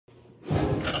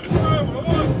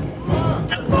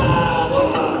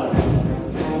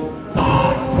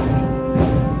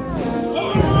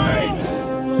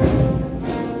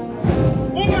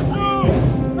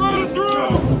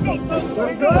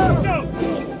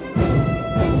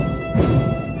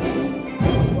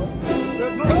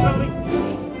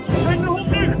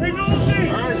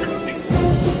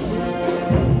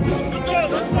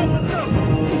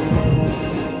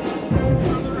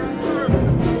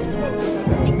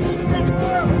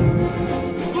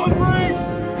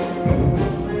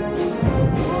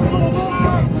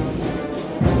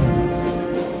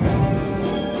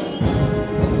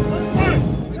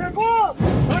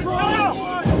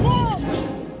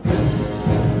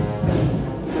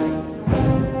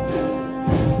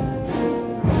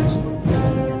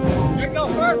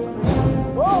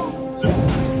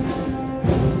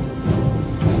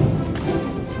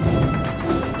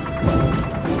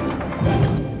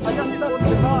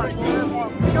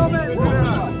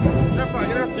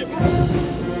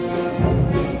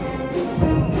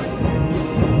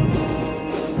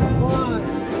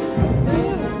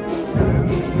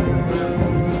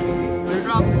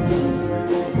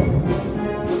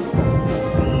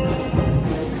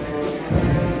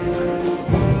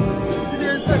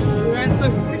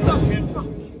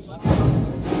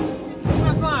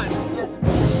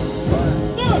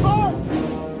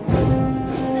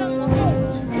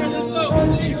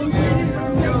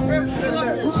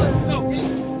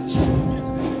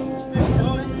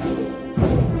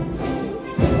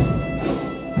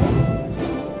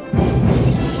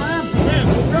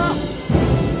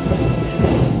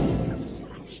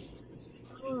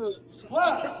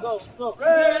Class. Go.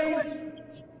 Ready.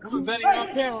 Come on, Benny, up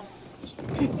here.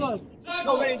 Keep going. Let's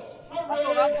go, Benny.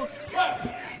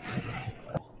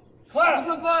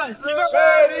 Class.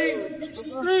 Ready.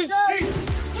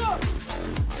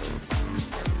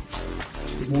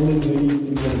 Good morning, ladies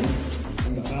and gentlemen.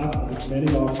 On behalf of the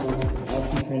commanding officer of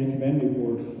Officer Training Command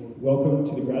Newport, welcome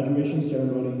to the graduation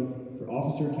ceremony for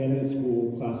Officer Candidate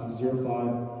School Class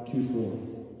 0524.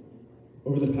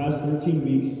 Over the past 13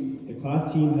 weeks, the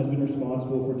class team has been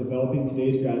responsible for developing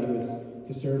today's graduates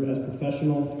to serve as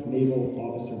professional naval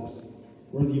officers,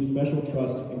 worthy of special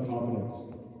trust and confidence.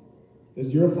 The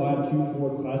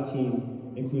 0524 class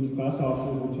team includes class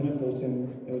officers Lieutenant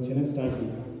Fulton and Lieutenant Steinke,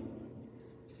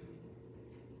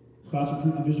 Class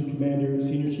Recruit Division Commander,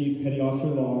 Senior Chief Petty Officer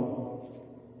Long,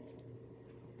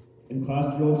 and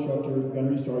Class Drill Instructor,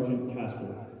 Gunnery Sergeant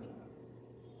Casper.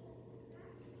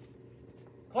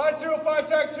 Class 05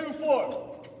 Tag 24.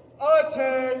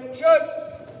 Attention.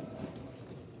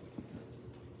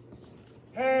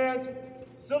 Hands.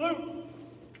 Salute.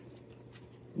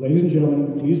 Ladies and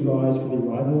gentlemen, please rise for the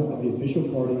arrival of the official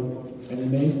party and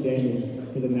remain standing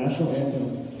for the national anthem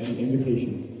and the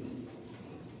invocation.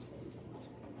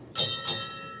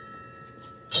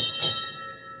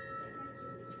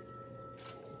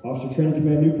 Officer Training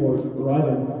Command Newport,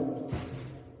 arriving.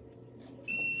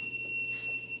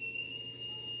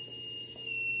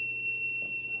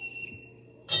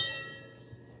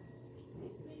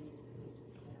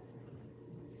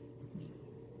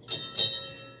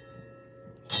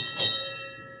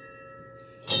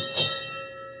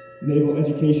 Naval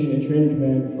Education and Training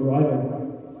Command, arriving.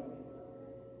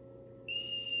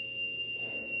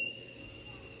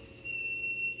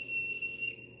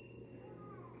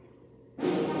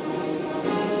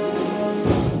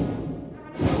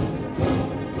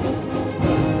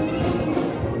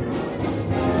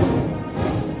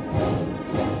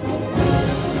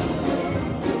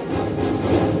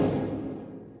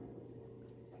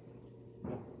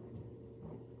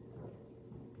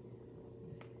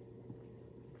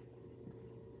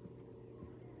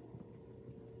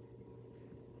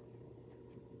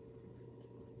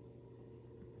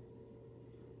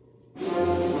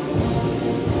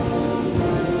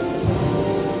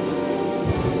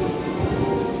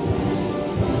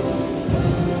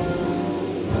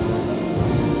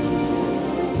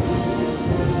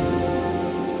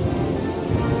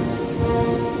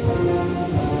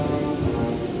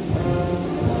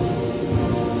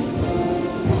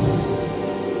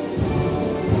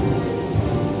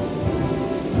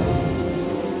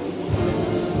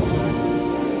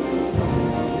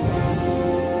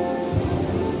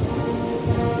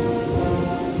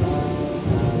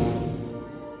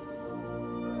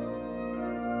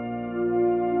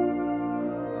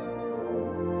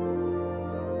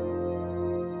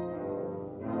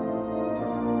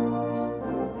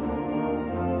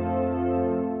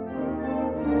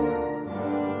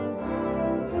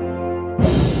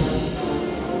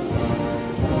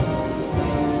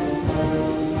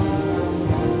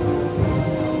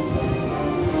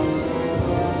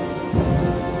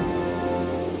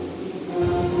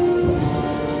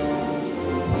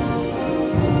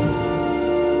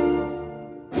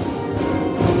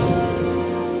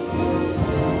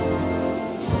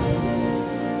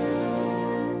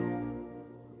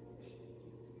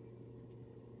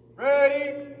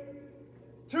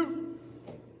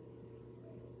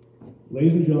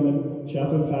 Ladies and gentlemen,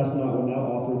 Chaplain Fastenot will now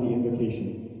offer the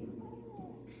invocation.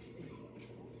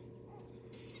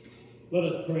 Let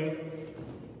us pray.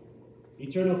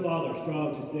 Eternal Father,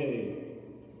 strong to save,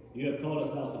 you have called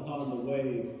us out upon the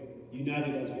waves,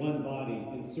 united as one body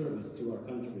in service to our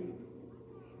country.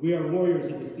 We are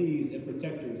warriors of the seas and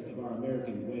protectors of our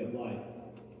American way of life.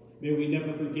 May we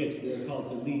never forget we are called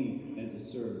to lead and to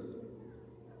serve.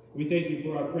 We thank you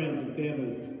for our friends and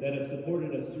families that have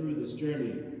supported us through this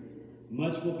journey.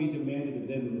 Much will be demanded of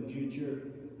them in the future.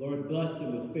 Lord, bless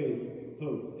them with faith,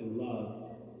 hope, and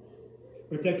love.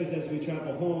 Protect us as we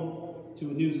travel home to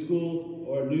a new school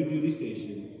or a new duty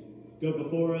station. Go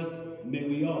before us, and may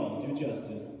we all do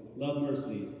justice, love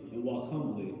mercy, and walk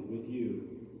humbly with you.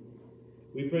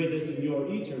 We pray this in your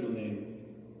eternal name.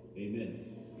 Amen.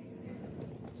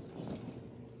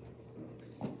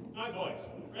 All right, boys.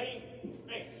 Ready?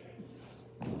 Race.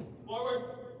 Forward.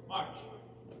 March.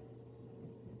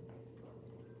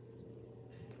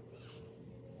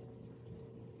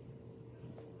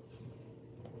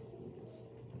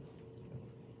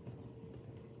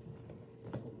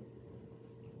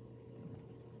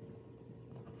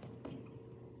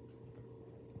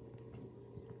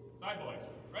 All right, boys.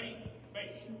 Ready?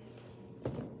 Race.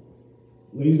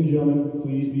 Ladies and gentlemen,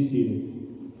 please be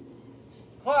seated.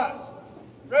 Class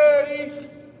Ready.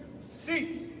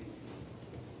 Seats.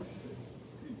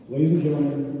 Ladies and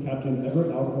gentlemen, Captain Everett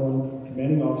Alcorn,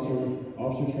 Commanding Officer,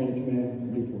 Officer Training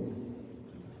Command, Newport.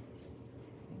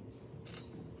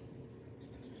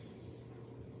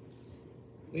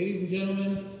 Ladies and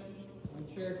gentlemen, I'm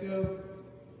Czerewko,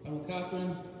 Admiral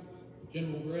Cochran,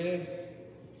 General Gray,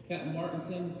 Captain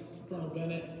Martinson, Colonel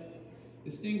Bennett,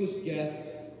 distinguished guests,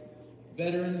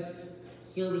 veterans,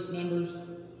 service members,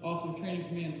 Officer Training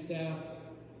Command staff,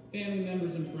 family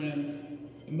members and friends,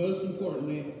 and most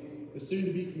importantly, the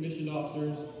soon-to-be commissioned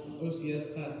officers of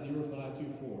OCS Class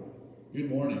 0524. Good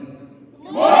morning.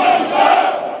 Good morning,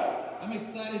 sir! I'm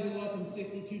excited to welcome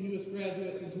 62 newest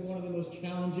graduates into one of the most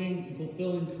challenging and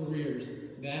fulfilling careers,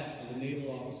 that of a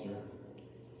naval officer.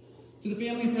 To the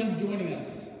family and friends joining us,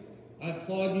 I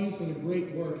applaud you for the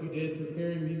great work you did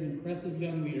preparing these impressive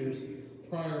young leaders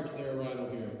prior to their arrival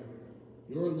here.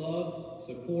 Your love,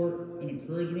 support, and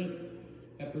encouragement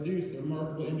have produced the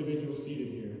remarkable individuals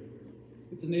seated here.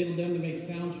 It's enabled them to make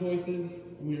sound choices,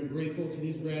 and we are grateful to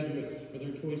these graduates for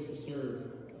their choice to serve.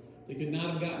 They could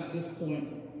not have gotten to this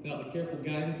point without the careful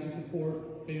guidance and support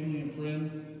of family and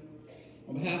friends.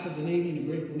 On behalf of the Navy and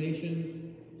the grateful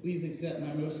nation, please accept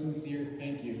my most sincere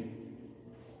thank you.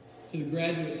 To the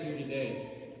graduates here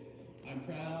today, I'm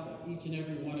proud of each and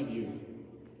every one of you.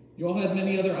 You all had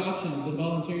many other options than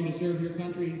volunteering to serve your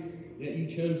country, yet you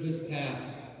chose this path.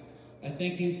 I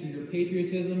thank you for your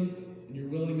patriotism and your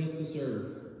willingness to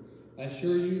serve. I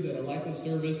assure you that a life of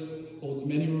service holds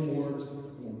many rewards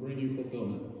and will bring you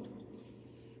fulfillment.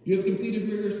 You have completed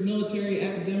rigorous military,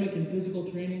 academic, and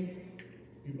physical training.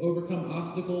 You've overcome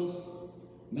obstacles.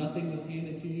 Nothing was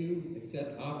handed to you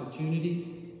except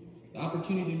opportunity. The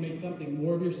opportunity to make something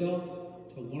more of yourself,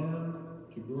 to learn,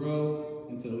 to grow,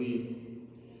 and to lead.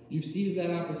 You've seized that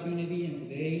opportunity, and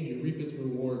today you reap its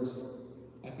rewards.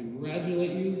 I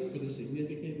congratulate you for this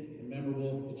significant and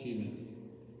memorable achievement.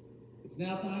 It's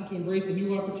now time to embrace a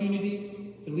new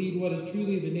opportunity to lead what is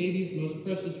truly the Navy's most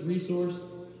precious resource,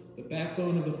 the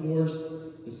backbone of the force,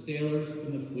 the sailors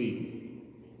in the fleet.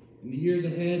 In the years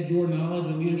ahead, your knowledge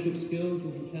and leadership skills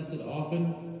will be tested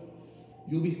often.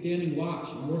 You'll be standing watch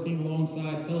and working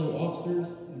alongside fellow officers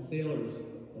and sailors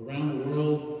around the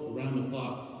world, around the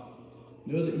clock.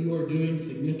 Know that you are doing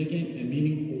significant and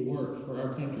meaningful work for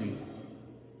our country.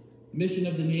 The mission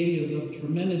of the Navy is of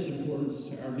tremendous importance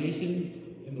to our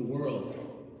nation and the world.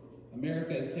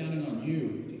 America is counting on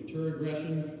you to deter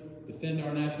aggression, defend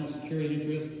our national security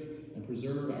interests, and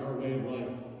preserve our way of life.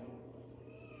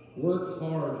 Work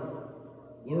hard.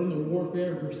 Learn the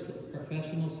warfare and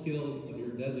professional skills of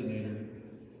your designator.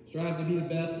 Strive to be the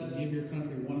best and give your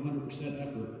country 100%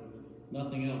 effort.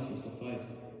 Nothing else will suffice.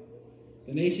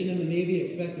 The nation and the Navy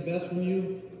expect the best from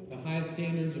you, the highest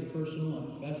standards of personal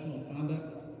and professional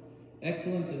conduct,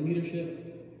 excellence in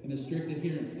leadership, and a strict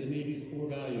adherence to the Navy's core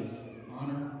values: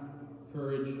 honor,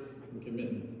 courage, and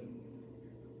commitment.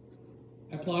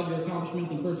 I applaud your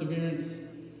accomplishments and perseverance.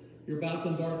 You're about to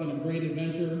embark on a great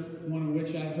adventure, one in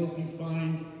which I hope you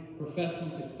find professional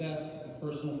success and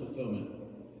personal fulfillment.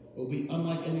 It will be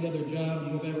unlike any other job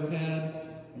you have ever had,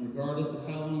 and regardless of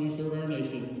how long you serve our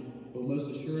nation, it will most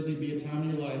assuredly be a time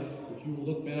in your life which you will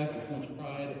look back with much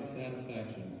pride and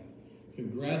satisfaction.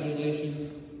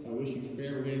 Congratulations. I wish you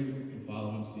fair winds and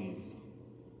following seas.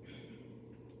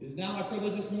 It is now my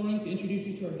privilege this morning to introduce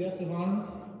you to our guest of honor,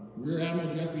 Rear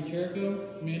Admiral Jeffrey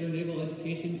Czerewko, Commander, Naval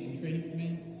Education and Training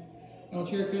Command. Admiral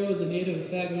Czerewko is a native of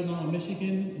Saginaw,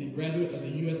 Michigan, and a graduate of the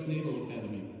U.S. Naval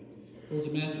Academy. Holds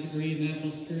a master's degree in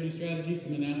National Security Strategy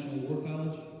from the National War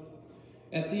College.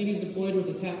 At sea, he's deployed with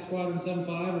the TAC Squadron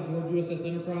 75 aboard USS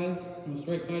Enterprise and with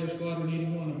Strike Fighter Squadron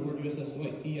 81 aboard USS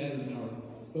Dwight D. Eisenhower,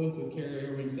 both with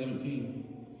Carrier Air Wing 17.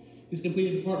 He's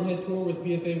completed department head tour with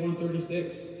VFA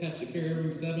 136, attached to Carrier Air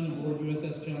Wing 7 aboard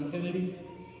USS John Kennedy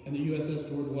and the USS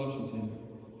George Washington.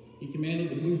 He commanded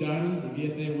the Blue Diamonds of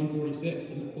VFA 146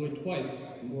 and deployed twice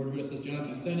aboard USS John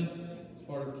C. Stennis as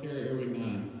part of Carrier Air Wing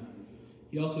 9.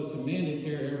 He also commanded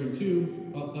Carrier Air Wing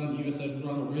 2 while assigned to USS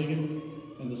Ronald Reagan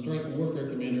and the Strike Warfare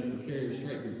Commander for Carrier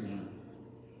Strike Group 9.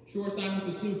 Shore assignments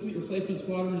include Fleet Replacement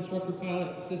Squadron Instructor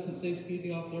Pilot, Assistant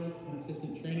Safety Officer, and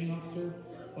Assistant Training Officer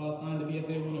while assigned to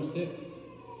VFA 106.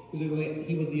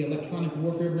 He was the Electronic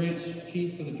Warfare Branch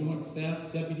Chief for the Joint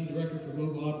Staff, Deputy Director for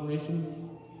Global Operations,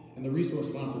 and the Resource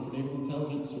Sponsor for Naval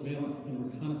Intelligence, Surveillance,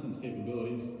 and Reconnaissance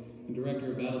Capabilities, and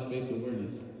Director of Battlespace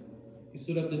Awareness. He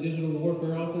stood up the Digital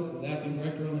Warfare Office as Acting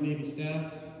Director on the Navy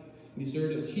staff, and he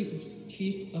served as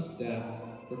Chief of Staff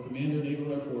for Commander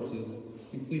Naval Air Forces,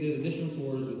 completed additional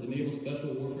tours with the Naval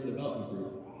Special Warfare Development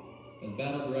Group, as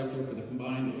Battle Director for the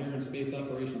Combined Air and Space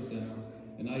Operations Center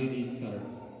and IUD Qatar.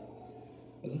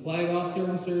 As a flag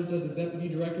officer, he serves as the Deputy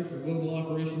Director for Global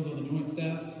Operations on the Joint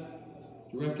Staff,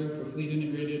 Director for Fleet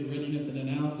Integrated Readiness and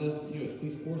Analysis, U.S.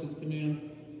 Police Forces Command,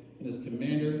 and as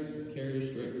Commander of Carrier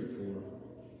Strike Group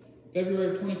 4.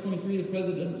 February of 2023, the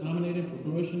President nominated for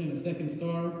promotion in a second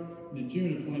star, and in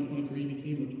June of 2023, he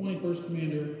became the 21st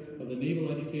Commander of the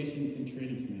Naval Education and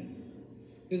Training Command.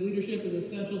 His leadership is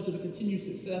essential to the continued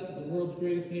success of the world's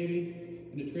greatest Navy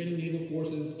and to training naval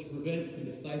forces to prevent and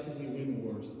decisively win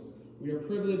wars. We are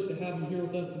privileged to have him here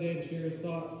with us today to share his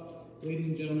thoughts. Ladies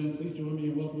and gentlemen, please join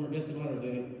me in welcoming our guest of honor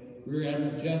today, Rear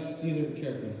Admiral Jeffrey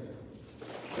Czerewko.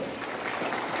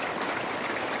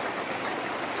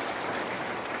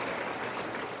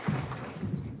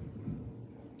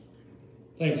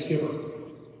 Thanks, Skipper.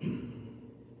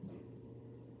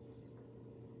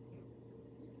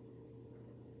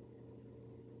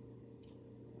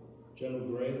 General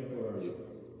Gray, where are you?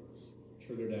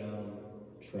 Trigger down,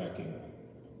 tracking.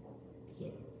 So,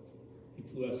 he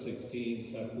flew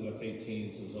F-16s, I flew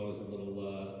F-18s. There's always a little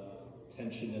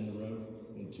tension in the room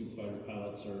when two fighter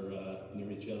pilots are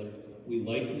near each other. We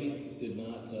likely did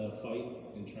not fight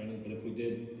in training, but if we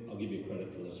did, I'll give you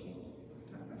credit for this one.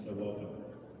 So welcome.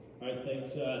 All right,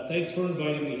 thanks. Thanks for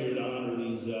inviting me here to honor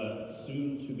these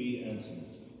soon-to-be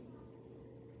ensigns.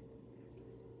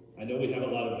 I know we have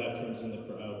a lot of veterans in the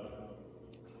crowd.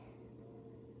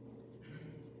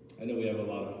 I know we have a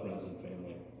lot of friends and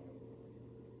family.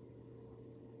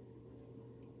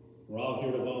 We're all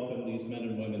here to welcome these men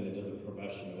and women into the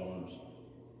profession of arms.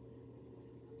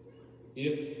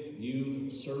 If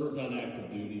you've served on active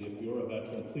duty, if you're a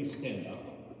veteran, please stand up,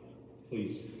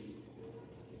 please.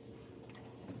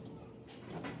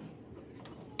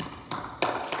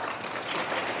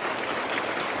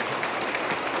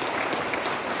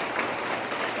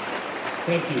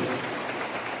 Thank you.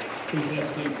 Please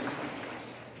have seats.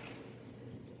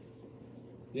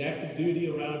 The active duty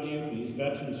around you, these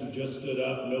veterans who just stood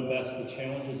up, know best the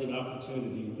challenges and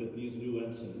opportunities that these new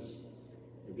ensigns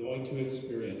are going to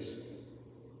experience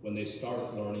when they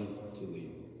start learning to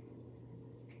lead.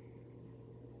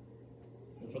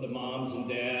 And for the moms and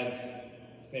dads,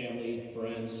 family,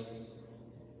 friends,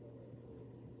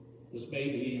 this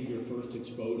may be your first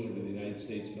exposure to the United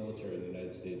States military and the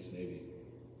United States Navy.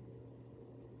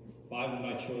 5 of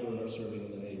my children are serving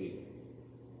in the Navy.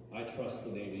 I trust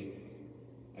the Navy.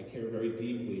 I care very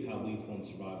deeply how lethal and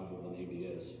survivable the Navy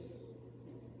is.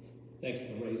 Thank you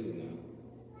for raising them.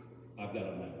 I've got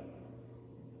a medal.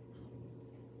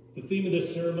 The theme of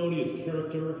this ceremony is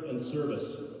character and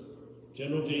service.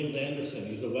 General James Anderson,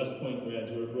 he's a West Point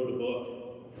graduate, wrote a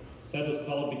book. His title is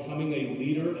called Becoming a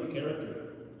Leader of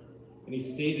Character. And he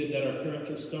stated that our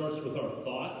character starts with our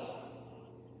thoughts.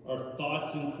 Our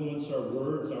thoughts influence our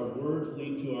words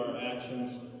lead to our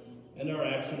actions, and our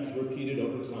actions repeated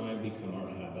over time become our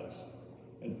habits.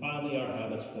 And finally, our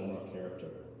habits form our character.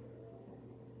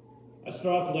 I start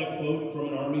off with that quote from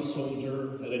an Army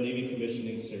soldier at a Navy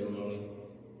commissioning ceremony,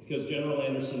 because General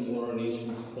Anderson wore our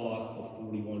nation's cloth for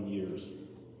 41 years.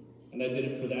 And I did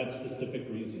it for that specific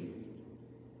reason.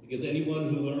 Because anyone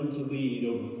who learned to lead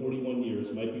over 41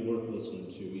 years might be worth listening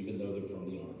to, even though they're from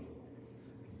the Army.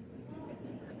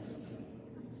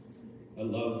 I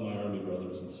love my Army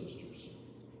brothers and sisters.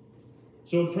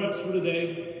 So in preps for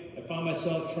today, I found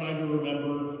myself trying to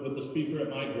remember what the speaker at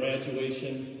my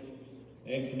graduation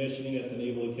and commissioning at the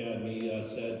Naval Academy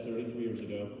said 33 years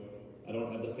ago. I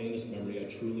don't have the faintest memory, I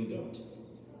truly don't.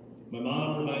 My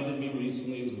mom reminded me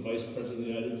recently it was the Vice President of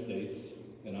the United States,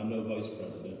 and I'm no Vice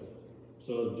President.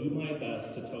 So I'll do my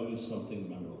best to tell you something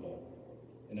memorable,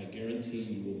 and I guarantee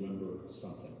you will remember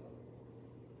something.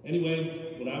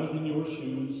 Anyway, when I was in your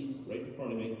shoes, right in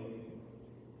front of me,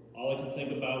 all I could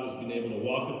think about was being able to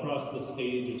walk across the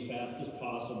stage as fast as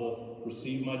possible,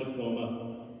 receive my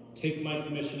diploma, take my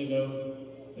commissioning oath,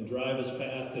 and drive as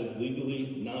fast as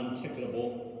legally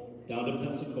non-ticketable down to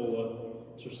Pensacola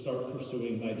to start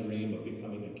pursuing my dream of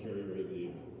becoming a carrier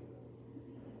aviator.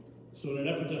 So in an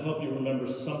effort to help you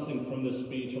remember something from this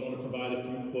speech, I want to provide a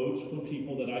few quotes from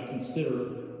people that I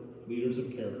consider leaders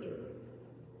of character.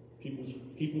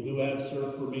 People who have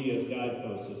served for me as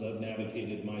guideposts as I've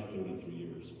navigated my 33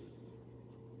 years.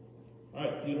 All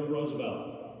right, Theodore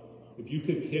Roosevelt. If you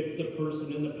could kick the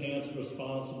person in the pants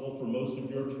responsible for most of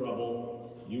your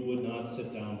trouble, you would not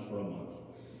sit down for a month.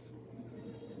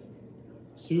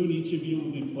 Soon each of you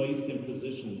will be placed in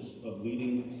positions of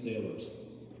leading sailors.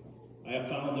 I have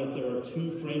found that there are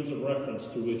 2 frames of reference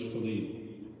through which to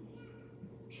lead.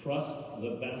 Trust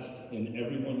the best in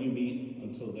everyone you meet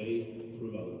until they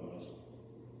prove otherwise,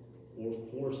 or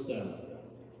force them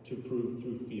to prove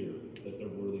through fear that they're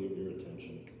worthy of your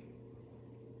attention.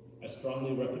 I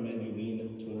strongly recommend you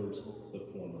lean towards the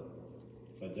former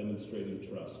by demonstrating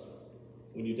trust.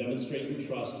 When you demonstrate your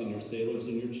trust in your sailors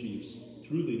and your chiefs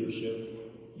through leadership,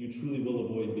 you truly will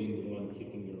avoid being the one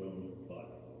kicking your own butt.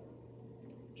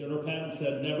 General Patton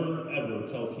said, never ever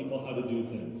tell people how to do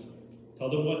things. Tell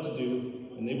them what to do,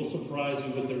 and they will surprise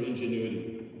you with their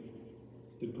ingenuity.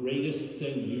 The greatest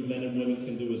thing you men and women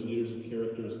can do as leaders of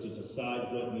character is to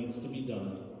decide what needs to be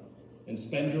done and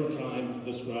spend your time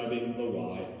describing the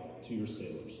why to your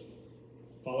sailors.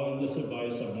 Following this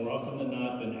advice, I've more often than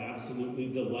not been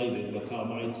absolutely delighted with how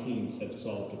my teams have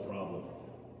solved a problem.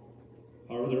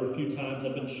 However, there are a few times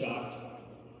I've been shocked.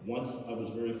 Once I was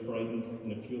very frightened,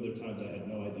 and a few other times I had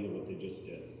no idea what they just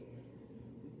did.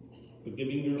 But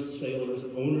giving your sailors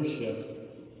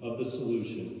ownership of the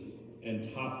solution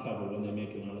and top cover when they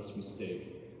make an honest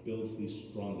mistake builds the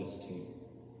strongest team.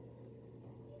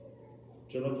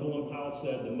 General Colin Powell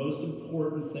said, the most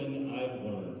important thing I've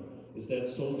learned is that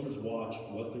soldiers watch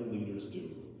what their leaders do.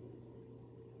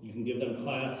 You can give them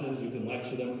classes, you can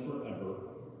lecture them forever,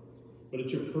 but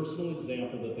it's your personal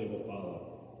example that they will follow.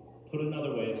 Put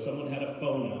another way, if someone had a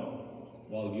phone out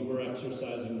while you were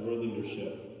exercising your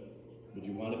leadership, would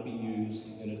you want it to be used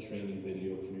in a training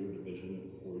video for your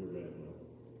division or your admiral?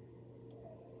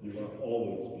 You are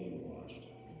always being watched.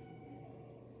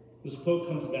 This quote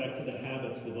comes back to the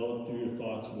habits developed through your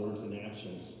thoughts, words, and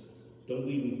actions. Don't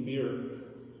lead in fear.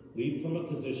 Lead from a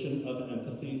position of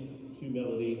empathy,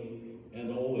 humility,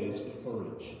 and always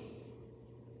courage.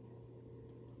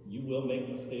 You will make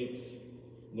mistakes,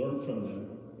 learn from them,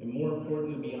 and more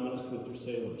importantly, be honest with your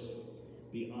sailors.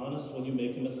 Be honest when you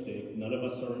make a mistake. None of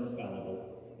us are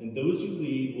infallible. And those you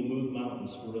lead will move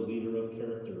mountains for a leader of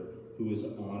character who is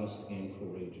honest and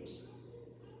courageous.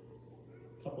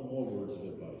 A couple more words of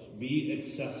advice. Be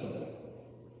accessible.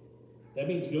 That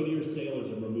means go to your sailors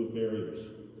and remove barriers.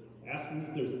 Ask them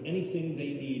if there's anything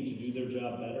they need to do their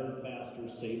job better, faster,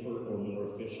 safer, or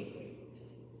more efficiently.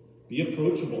 Be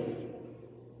approachable.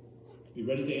 Be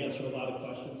ready to answer a lot of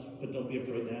questions, but don't be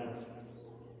afraid to ask.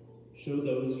 Show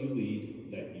those you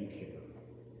lead that you care.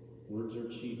 Words are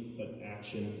cheap, but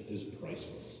action is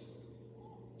priceless.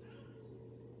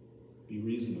 Be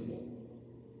reasonable.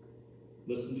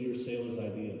 Listen to your sailors'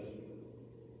 ideas.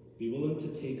 Be willing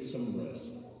to take some risk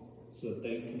so that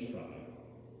they can try.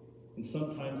 And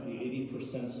sometimes the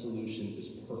 80% solution is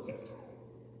perfect.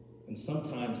 And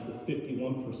sometimes the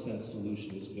 51%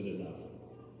 solution is good enough.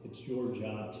 It's your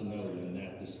job to know when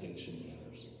that distinction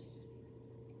matters.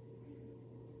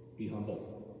 Be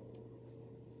humble.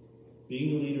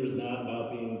 Being a leader is not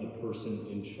about being the person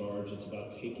in charge. It's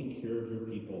about taking care of your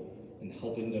people and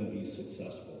helping them be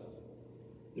successful.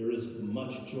 There is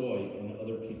much joy in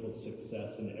other people's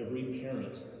success, and every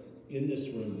parent in this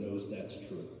room knows that's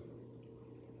true.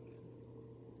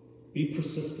 Be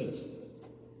persistent.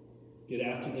 Get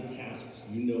after the tasks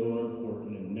you know are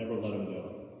important and never let them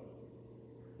go.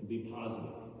 And be positive.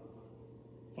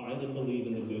 Find and believe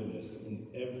in the goodness in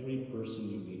every person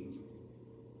you meet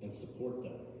and support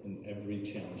them in every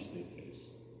challenge they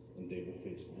face, and they will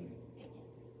face many.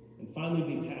 And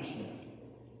finally, be passionate.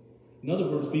 In other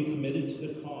words, be committed to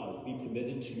the cause. Be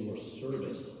committed to your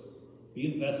service.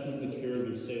 Be invested in the care of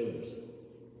your sailors.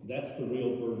 That's the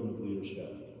real burden of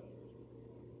leadership.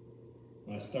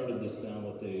 I started this out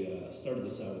with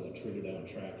a trigger down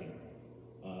tracking.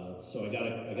 So I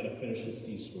gotta finish this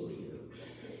sea story here.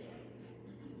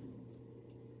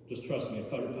 Just trust me, a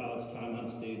fighter pilot's time on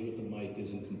stage with the mic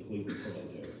isn't complete until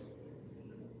I do.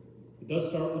 It does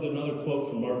start with another quote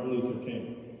from Martin Luther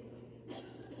King.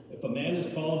 If a man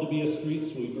is called to be a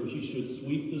street sweeper, he should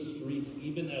sweep the streets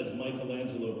even as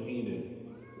Michelangelo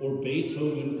painted, or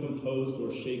Beethoven composed,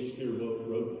 or Shakespeare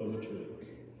wrote poetry.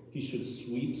 He should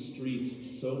sweep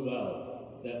streets so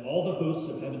well that all the hosts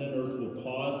of heaven and earth will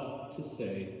pause to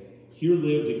say, here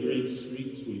lived a great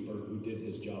street sweeper who did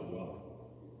his job well.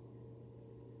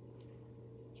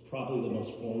 It's probably the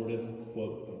most formative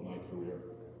quote of my career.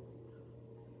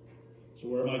 So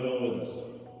where am I going with this?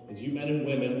 As you men and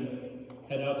women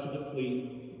head out to the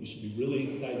fleet, you should be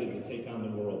really excited to take on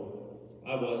the world.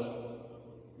 I was.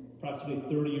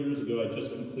 Approximately 30 years ago, I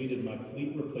just completed my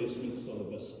fleet replacement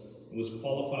syllabus and was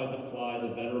qualified to fly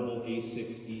the venerable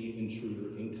A-6E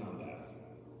Intruder in combat.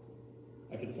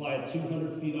 I could fly at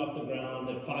 200 feet off the ground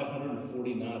at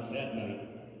 540 knots at night.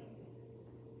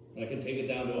 And I could take it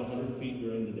down to 100 feet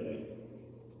during the day,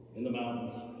 in the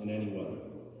mountains, in any weather.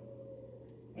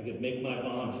 I could make my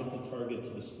bomb hit the target to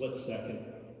the split second,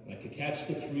 and I could catch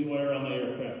the 3-wire on my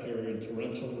aircraft carrier in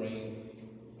torrential rain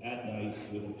at night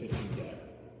with a pitching deck.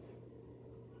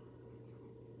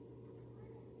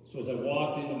 So as I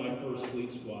walked into my first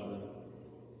fleet squadron,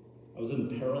 I was in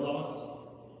the paraloft,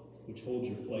 which holds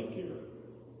your flight gear.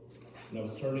 And I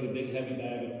was turning a big heavy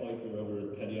bag of flight gear over to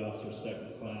the petty officer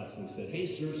second class, and he said, "Hey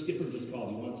sir, Skipper just called.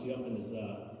 He wants you up in his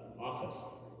office."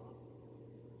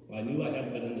 Well, I knew I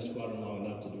hadn't been in the squadron long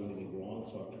enough to do anything wrong,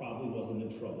 so I probably wasn't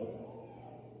in trouble.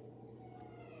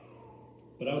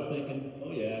 But I was thinking,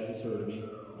 oh yeah, he's heard of me.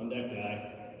 I'm that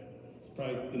guy. He's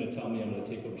probably going to tell me I'm going to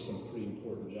take over some pretty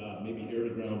important job, maybe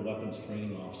air-to-ground weapons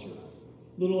training officer.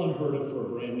 A little unheard of for a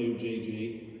brand new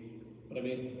JG, but I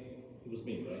mean, it was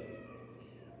me, right?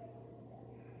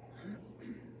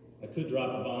 I could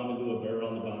drop a bomb into a barrel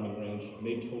on the bombing range. It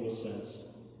made total sense.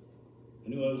 I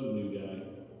knew I was the new guy,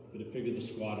 but I figured the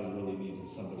squadron really needed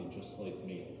somebody just like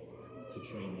me to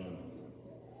train them.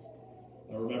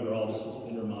 I remember all this was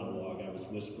inner monologue. I was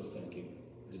whisper thinking.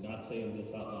 I did not say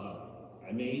this out loud.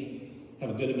 I may have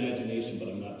a good imagination, but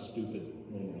I'm not stupid.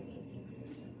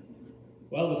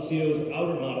 Well, the CO's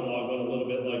outer monologue went a little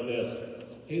bit like this.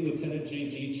 "Hey, Lieutenant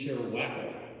JG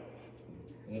Czerewko."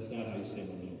 And that's not how you say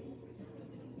my name.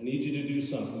 "I need you to do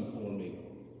something for me."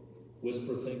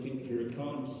 Whisper thinking, here it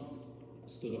comes. I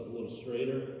stood up a little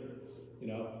straighter. You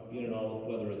know, being an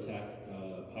all-weather attack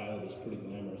pilot is pretty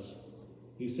glamorous.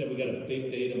 He said, "We got a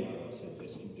big day tomorrow." I said,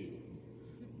 "Yes, you do.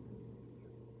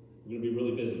 We're going to be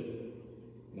really busy."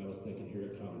 And I was thinking, here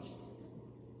it comes.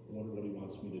 I wonder what he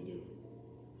wants me to do.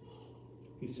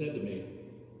 He said to me,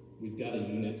 "We've got a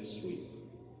unit sweep."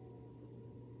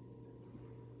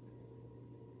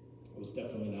 I was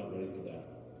definitely not ready for that.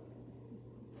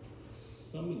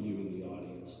 Some of you in the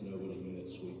audience know what a unit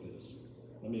sweep is.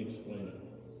 Let me explain it.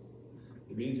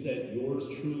 It means that yours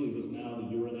truly was now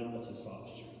the urinalysis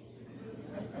officer.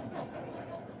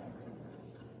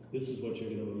 This is what you're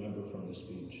going to remember from this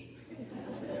speech.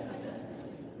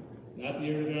 Not the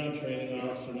air-to-ground training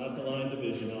officer, not the line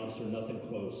division officer, nothing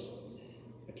close.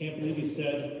 I can't believe he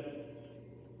said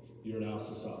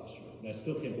urinalysis officer. And I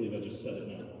still can't believe I just said it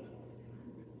now.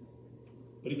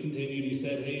 But he continued, he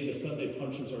said, "Hey, the Sunday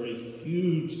punchers are a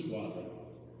huge squadron."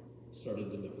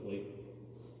 Started to deflate.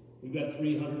 "We've got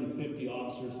 350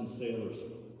 officers and sailors."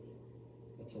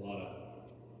 That's a lot of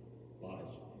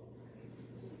bottles.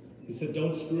 He said,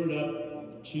 "Don't screw it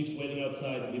up. Chief's waiting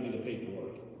outside to give you the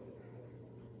paperwork."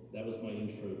 That was my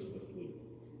intro to the fleet.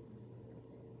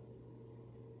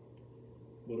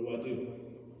 What do?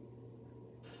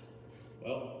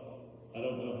 Well, I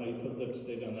don't know how you put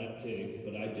lipstick on that pig,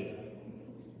 but I did.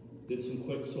 Did some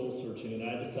quick soul searching, and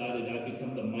I decided I'd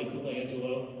become the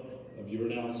Michelangelo of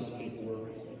urinalysis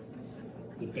paperwork,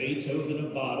 the Beethoven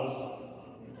of bottles,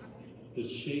 the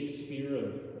Shakespeare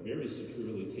of very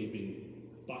securely taping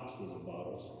boxes of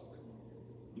bottles.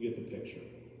 You get the picture.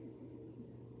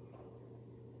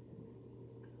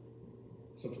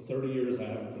 So for 30 years, I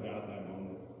haven't forgotten that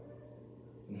moment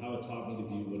and how it taught me to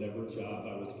view whatever job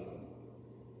I was given.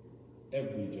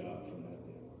 Every job from that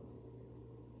day.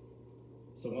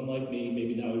 Someone like me,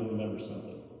 maybe now you'll remember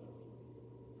something.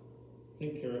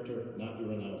 Think character, not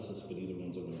urinalysis, but either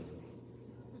one's a winner.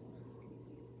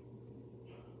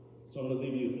 So I'm going to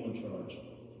leave you with one charge.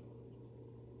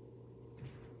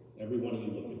 Every one of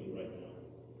you look at me right now.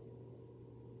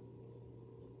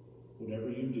 Whatever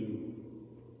you do,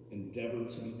 endeavor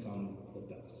to become the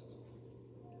best.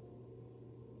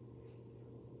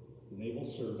 The Naval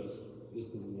Service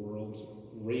is the world's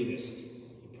greatest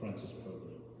apprentice program.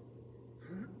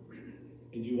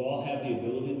 And you all have the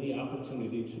ability and the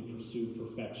opportunity to pursue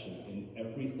perfection in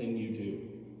everything you do.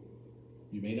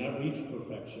 You may not reach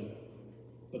perfection,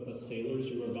 but the sailors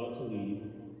you are about to lead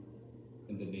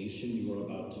and the nation you are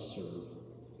about to serve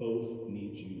both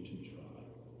need you to try.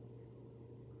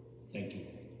 Thank you.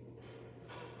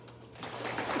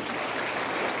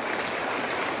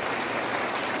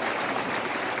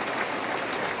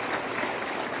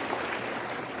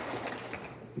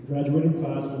 The graduating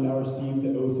class will now receive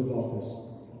the oath of office.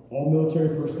 All military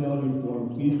personnel in uniform,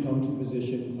 please come to the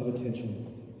position of attention.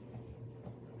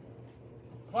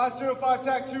 Class 05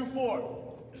 TAC 24.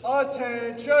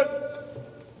 Attention!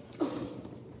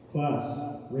 Class,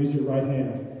 raise your right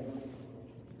hand.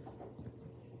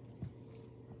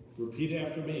 Repeat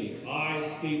after me. I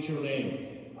state your name.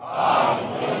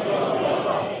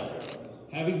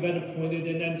 Having been appointed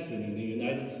an ensign in the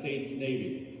United States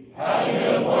Navy.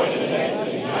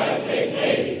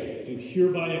 Do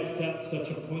hereby accept such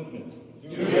appointment.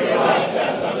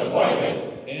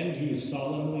 And do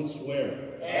solemnly swear.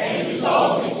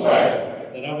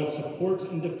 That I will support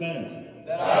and defend.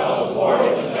 The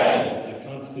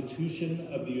Constitution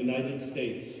of the United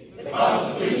States.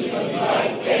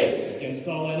 Against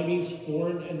all enemies,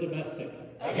 foreign and domestic.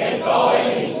 That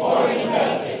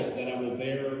I will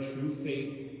bear true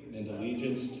faith and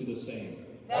allegiance to the same.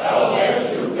 that I will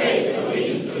bear true faith and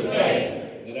allegiance to the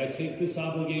same, that I take this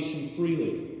obligation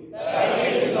freely, that I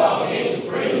take this obligation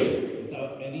freely,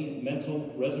 without any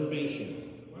mental reservation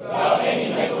without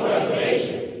any mental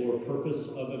reservation or purpose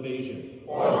of evasion,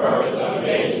 or purpose of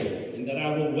evasion, and that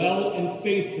I will well and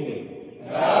faithfully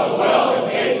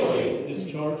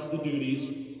discharge the duties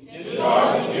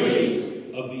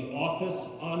of the office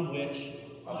on which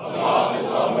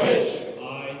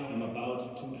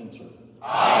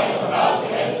I am about to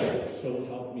enter. So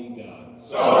help me God.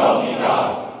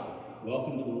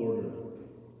 Welcome to the War Room.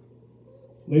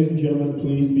 Ladies and gentlemen,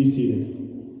 please be seated.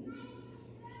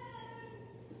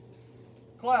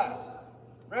 Class,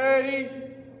 ready,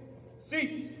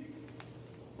 seats.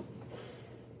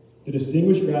 The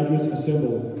distinguished graduates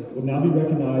assembled will now be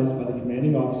recognized by the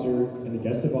commanding officer and the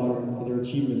guests of honor for their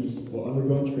achievements while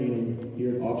undergoing training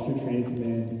here at Officer Training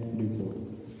Command, Newport.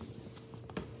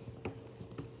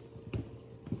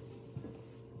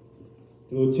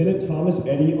 The Lieutenant Thomas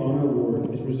Eddy Honor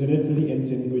Award is presented for the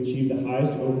ensign who achieved the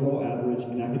highest overall average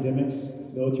in academics,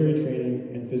 military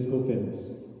training, and physical fitness.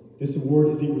 This award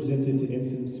is being presented to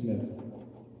Ensign Smith.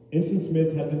 Ensign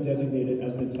Smith has been designated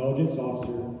as an intelligence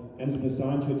officer and has been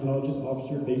assigned to Intelligence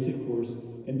Officer Basic Course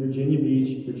in Virginia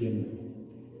Beach, Virginia.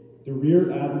 The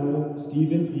Rear Admiral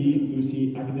Stephen E.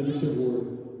 Lucy Academics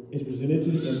Award is presented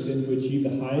to the ensign who achieved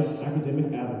the highest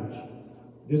academic average.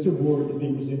 This award is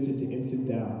being presented to Ensign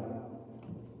Dow.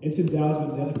 Ensign Dow has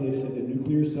been designated as a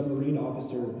nuclear submarine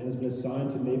officer and has been assigned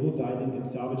to Naval Diving and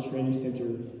Salvage Training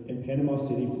Center in Panama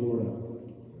City, Florida.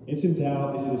 Ensign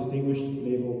Dow is a distinguished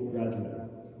naval graduate.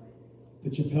 The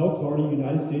Chappell Clardy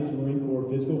United States Marine Corps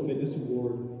Physical Fitness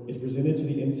Award is presented to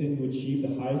the ensign who achieved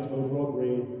the highest overall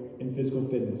grade in physical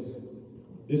fitness.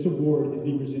 This award is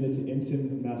being presented to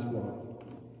Ensign Maswat.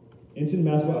 Ensign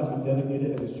Maswat has been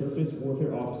designated as a surface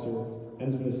warfare officer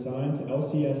and has been assigned to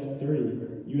LCS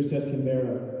 30 USS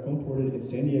Canberra, homeported in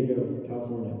San Diego,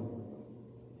 California.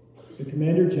 The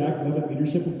Commander Jack Levitt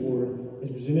Leadership Award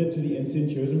is presented to the ensign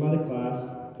chosen by the class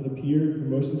for the peer who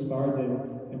most inspired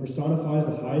them and personifies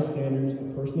the highest standards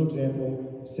of personal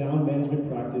example, sound management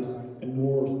practice, and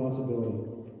moral responsibility.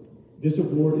 This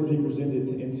award is being presented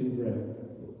to Ensign Gray.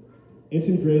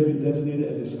 Ensign Gray has been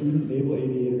designated as a student naval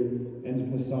aviator and has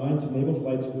been assigned to Naval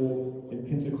Flight School in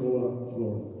Pensacola,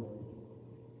 Florida.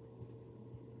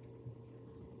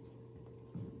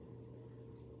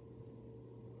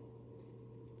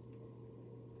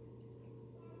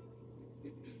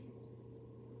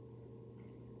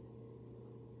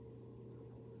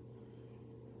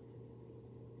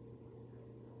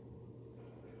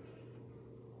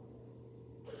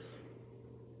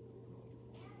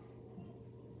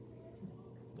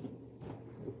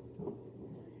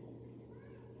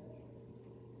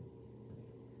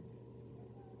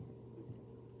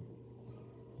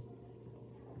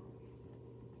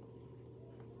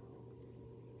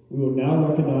 We will now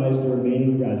recognize the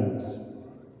remaining graduates.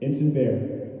 Ensign Bear.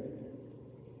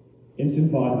 Ensign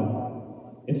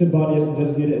Bodney. Ensign Bodney has been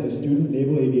designated as a student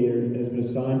naval aviator and has been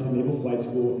assigned to Naval Flight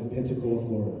School in Pensacola,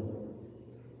 Florida.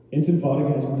 Ensign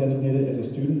Vodigan has been designated as a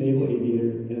student naval aviator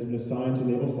and has been assigned to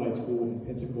Naval Flight School in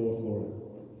Pensacola, Florida.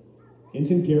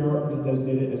 Ensign Gerhardt has been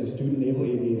designated as a student naval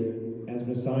aviator and has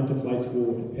been assigned to Flight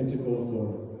School in Pensacola,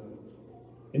 Florida.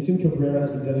 Ensign Cabrera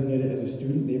has been designated as a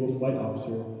student naval flight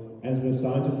officer and has been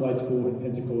assigned to Flight School in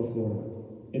Pensacola, Florida.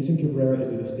 Ensign Cabrera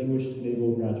is a distinguished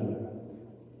naval graduate.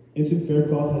 Ensign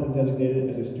Faircloth has been designated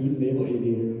as a student naval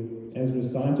aviator and has been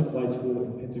assigned to Flight School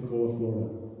in Pensacola,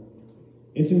 Florida.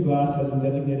 Ensign Glass has been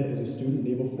designated as a student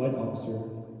naval flight officer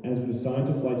and has been assigned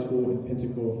to Flight School in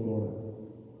Pensacola, Florida.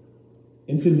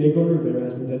 Ensign Negron Rivera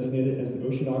has been designated as an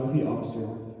oceanography officer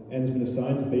and has been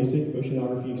assigned to basic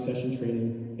oceanography accession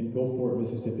training in Gulfport,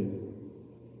 Mississippi.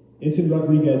 Ensign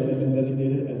Rodriguez has been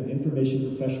designated as an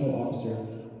information professional officer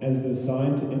and has been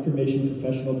assigned to Information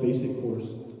Professional Basic Course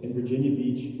in Virginia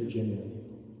Beach, Virginia.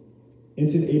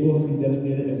 Ensign Abel has been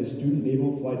designated as a student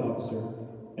naval flight officer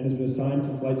and has been assigned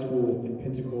to Flight School in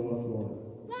Pensacola, Florida.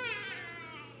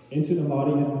 Ensign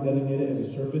Amati has been designated as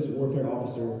a surface warfare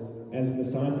officer and has been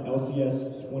assigned to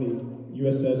LCS 20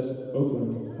 USS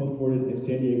Oakland, homeported in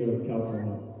San Diego,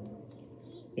 California.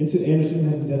 Ensign Anderson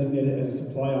has been designated as a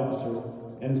supply officer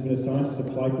and has been assigned to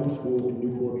Supply Corps School in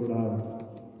Newport, Rhode Island.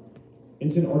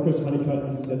 Ensign Arcos Honeycutt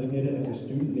has been designated as a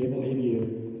student naval aviator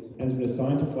and has been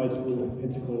assigned to Flight School in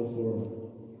Pensacola, Florida.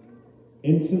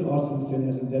 Ensign Austinson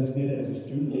has been designated as a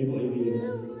student naval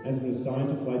aviator and has been assigned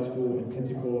to Flight School in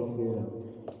Pensacola, Florida.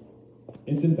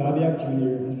 Ensign Babiak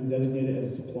Jr. has been designated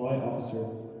as a supply officer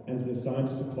and has been assigned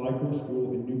to Supply Corps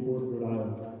School in Newport, Rhode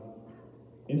Island.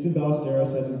 Ensign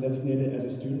Ballesteros has been designated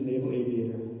as a student naval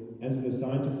aviator and has been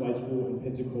assigned to flight school in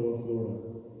Pensacola,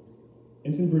 Florida.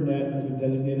 Ensign Burnett has been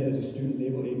designated as a student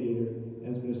naval aviator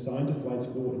and has been assigned to flight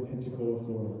school in Pensacola,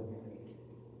 Florida.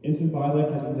 Ensign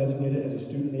Bilek has been designated as a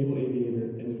student naval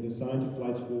aviator and has been assigned to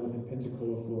flight school in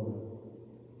Pensacola, Florida.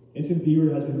 Ensign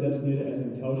Beaver has been designated as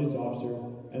an intelligence officer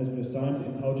and has been assigned to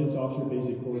Intelligence Officer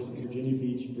Basic Course in Virginia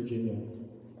Beach, Virginia.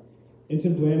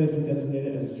 Ensign Bland has been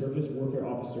designated as a Surface Warfare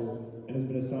Officer and has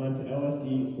been assigned to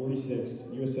LSD 46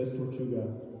 USS Tortuga,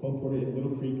 homeported in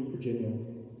Little Creek, Virginia.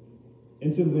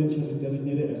 Ensign Lynch has been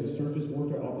designated as a Surface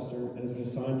Warfare Officer and has been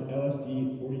assigned to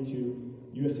LSD 42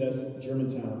 USS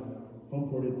Germantown,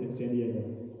 homeported in San Diego.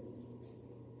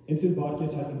 Ensign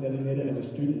Botkus has been designated as a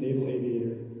student naval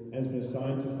aviator and has been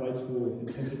assigned to flight school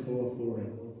in Pensacola, Florida.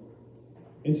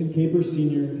 Ensign Capers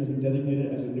Sr. has been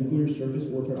designated as a nuclear surface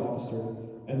warfare officer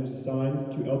and was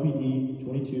assigned to LPD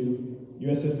 22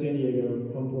 USS San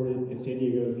Diego, homeported in San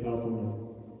Diego, California.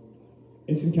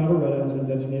 Ensign Cavaretta has been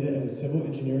designated as a civil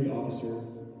engineering officer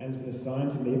and has been assigned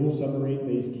to Naval Submarine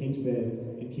Base Kings Bay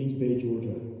in Kings Bay,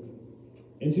 Georgia.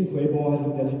 Ensign Clayball has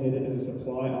been designated as a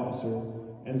supply officer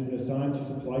and has been assigned to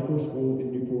Supply Corps School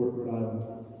in Newport, Rhode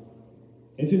Island.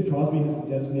 Ensign Crosby has been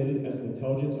designated as an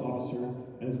intelligence officer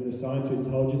and has been assigned to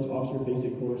Intelligence Officer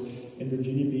Basic Course in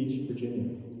Virginia Beach,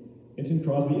 Virginia. Ensign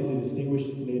Crosby is a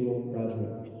distinguished naval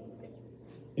graduate.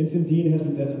 Ensign Dean has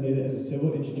been designated as a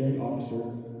civil engineering officer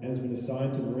and has been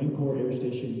assigned to Marine Corps Air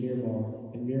Station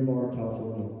Miramar in Miramar,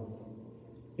 California.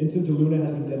 Ensign DeLuna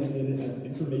has been designated as an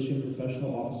information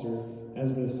professional officer and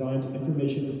has been assigned to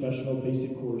Information Professional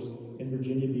Basic Course in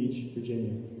Virginia Beach,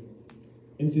 Virginia.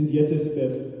 Ensign Dietis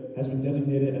Biff has been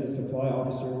designated as a supply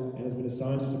officer and has been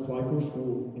assigned to Supply Corps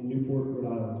School in Newport, Rhode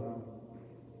Island.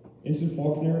 Ensign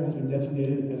Faulkner has been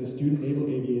designated as a student naval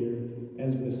aviator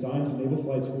and has been assigned to Naval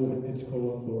Flight School in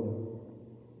Pensacola, Florida.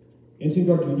 Ensign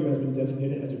Garduno has been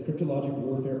designated as a cryptologic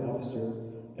warfare officer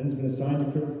and has been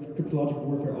assigned to Cryptologic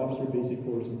Warfare Officer Basic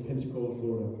Course in Pensacola,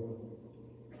 Florida.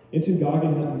 Ensign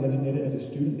Goggin has been designated as a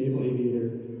student naval aviator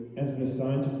and has been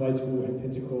assigned to flight school in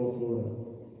Pensacola, Florida.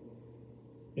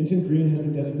 Ensign Green has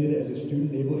been designated as a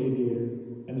student naval aviator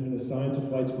and has been assigned to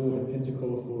flight school in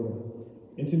Pensacola, Florida.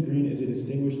 Ensign Green is a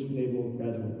distinguished naval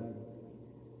graduate.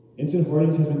 Ensign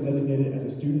Hardings has been designated as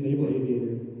a student naval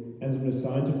aviator and has been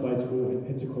assigned to flight school in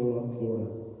Pensacola,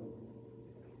 Florida.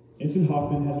 Ensign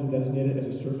Hoffman has been designated as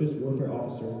a surface warfare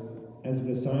officer and has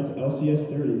been assigned to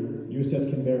LCS-30 USS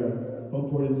Canberra,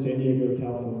 homeported in San Diego,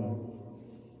 California.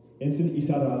 Ensign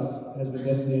Isaras has been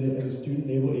designated as a student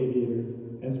naval aviator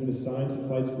and has been assigned to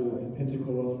flight school in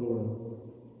Pensacola, Florida.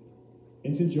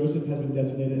 Ensign Joseph has been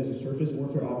designated as a surface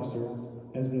warfare officer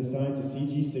and has been assigned to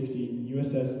CG-60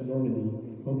 USS Normandy,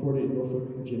 homeported in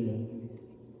Norfolk, Virginia.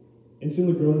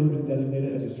 Ensign Legrone has been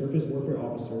designated as a surface warfare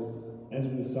officer and has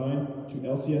been assigned to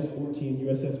LCS-14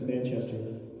 USS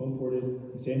Manchester,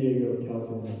 homeported in San Diego,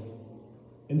 California.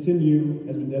 Ensign Yu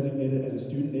has been designated as a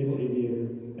student naval aviator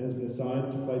and has been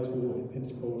assigned to flight school in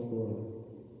Pensacola, Florida.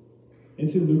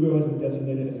 Ensign Lugo has been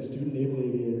designated as a student naval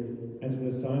aviator and has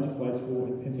been assigned to flight school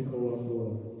in Pensacola,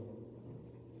 Florida.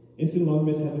 Ensign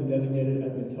Lungmiss has been designated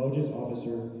as an intelligence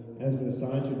officer and has been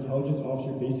assigned to Intelligence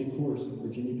Officer Basic Course in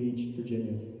Virginia Beach,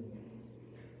 Virginia.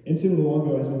 Ensign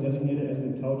Luongo has been designated as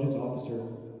an intelligence officer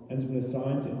and has been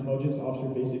assigned to Intelligence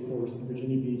Officer Basic Course in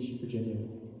Virginia Beach, Virginia.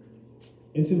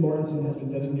 Ensign Martinson has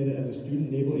been designated as a student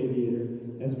naval aviator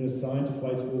and has been assigned to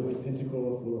flight school in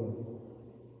Pensacola, Florida.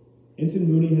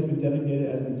 Ensign Mooney has been designated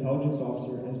as an intelligence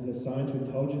officer and has been assigned to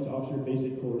Intelligence Officer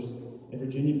Basic Course in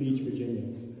Virginia Beach, Virginia.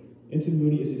 Ensign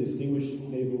Mooney is a distinguished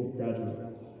naval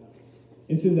graduate.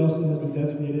 Ensign Nelson has been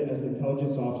designated as an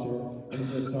intelligence officer and has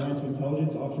been assigned to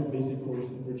Intelligence Officer Basic Course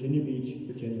in Virginia Beach,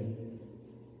 Virginia.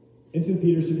 Ensign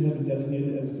Peterson has been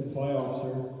designated as a supply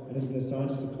officer and has been assigned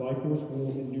to Supply Corps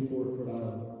School in Newport, Rhode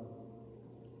Island.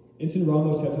 Ensign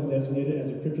Ramos has been designated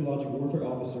as a cryptologic warfare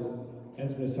officer and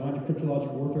has been assigned to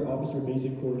Cryptologic Warfare Officer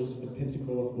Basic Course in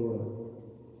Pensacola, Florida.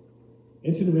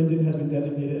 Ensign Rendon has been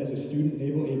designated as a student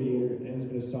naval aviator and has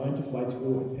been assigned to flight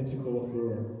school in Pensacola,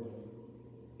 Florida.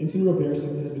 Ensign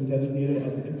Robertson has been designated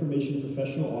as an Information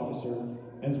Professional Officer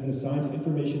and has been assigned to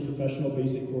Information Professional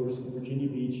Basic Course in Virginia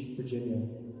Beach, Virginia.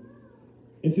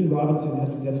 Ensign Robinson has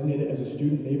been designated as a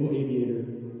student naval aviator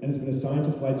and has been assigned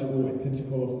to flight school in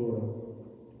Pensacola, Florida.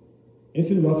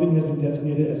 Ensign Ruffin has been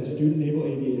designated as a student naval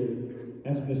aviator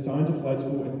and has been assigned to flight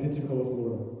school in Pensacola,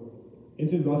 Florida.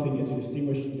 Ensign Ruffin is a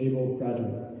distinguished naval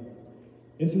graduate.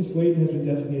 Ensign Slayton has been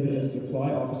designated as a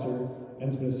supply officer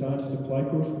and has been assigned to Supply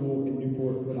Corps School in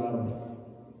Newport, Rhode Island.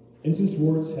 Ensign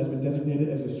Swartz has been designated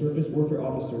as a surface warfare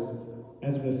officer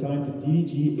and has been assigned to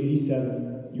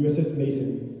DDG-87 USS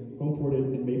Mason,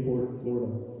 homeported in Mayport,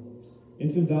 Florida.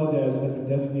 Ensign Valdez has been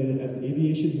designated as an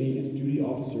Aviation Maintenance Duty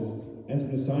Officer and has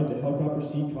been assigned to Helicopter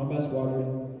C Combat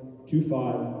Squadron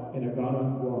 2-5 in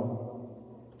Agana, Guam.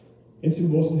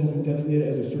 Ensign Wilson has been designated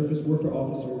as a Surface Warfare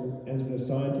Officer and has been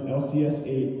assigned to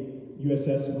LCS-8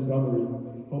 USS Montgomery,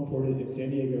 homeported in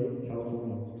San Diego,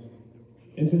 California.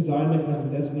 Ensign Zymek has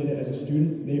been designated as a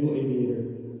Student Naval Aviator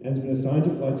and has been assigned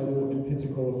to flight school in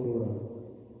Pensacola, Florida.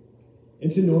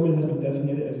 Ensign Norman has been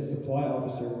designated as a Supply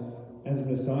Officer and has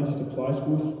been assigned to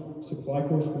Supply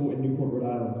Corps School in Newport, Rhode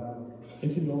Island.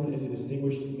 Ensign Norman is a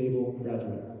distinguished naval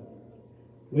graduate.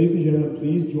 Ladies and gentlemen,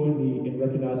 please join me in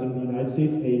recognizing the United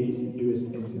States Navy's newest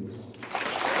ensigns.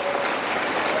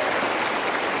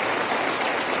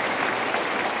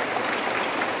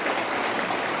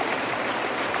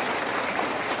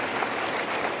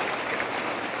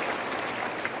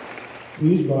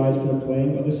 Please rise for the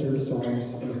playing of the service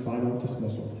songs and the final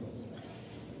dismissal.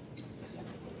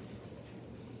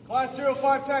 Class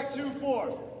 05 TAC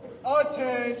 24,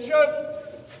 attention!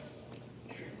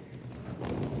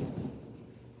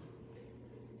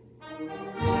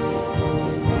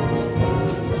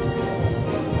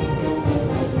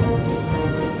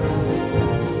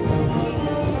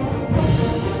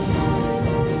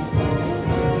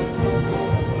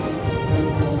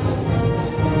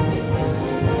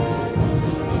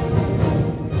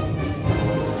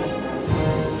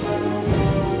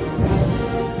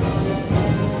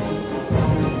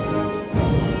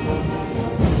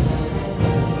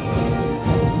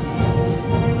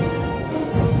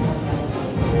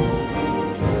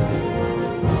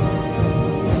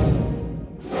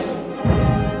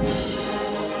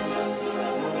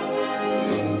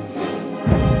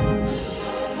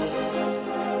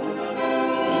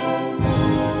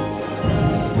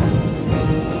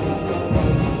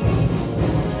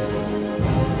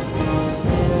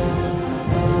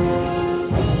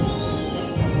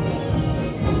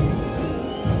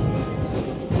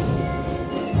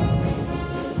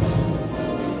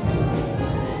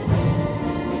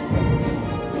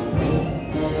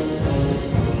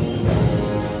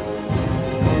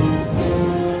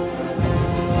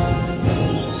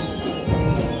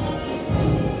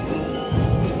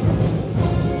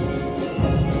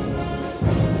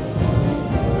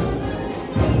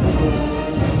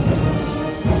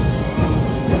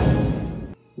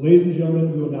 Ladies and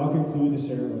gentlemen, we will now conclude the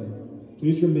ceremony.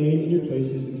 Please remain in your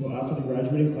places until after the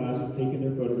graduating class has taken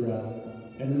their photograph.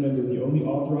 And remember, the only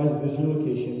authorized visitor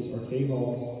locations are K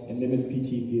Hall and Nimitz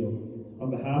PT Field. On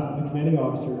behalf of the commanding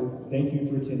officer, thank you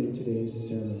for attending today's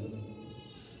ceremony.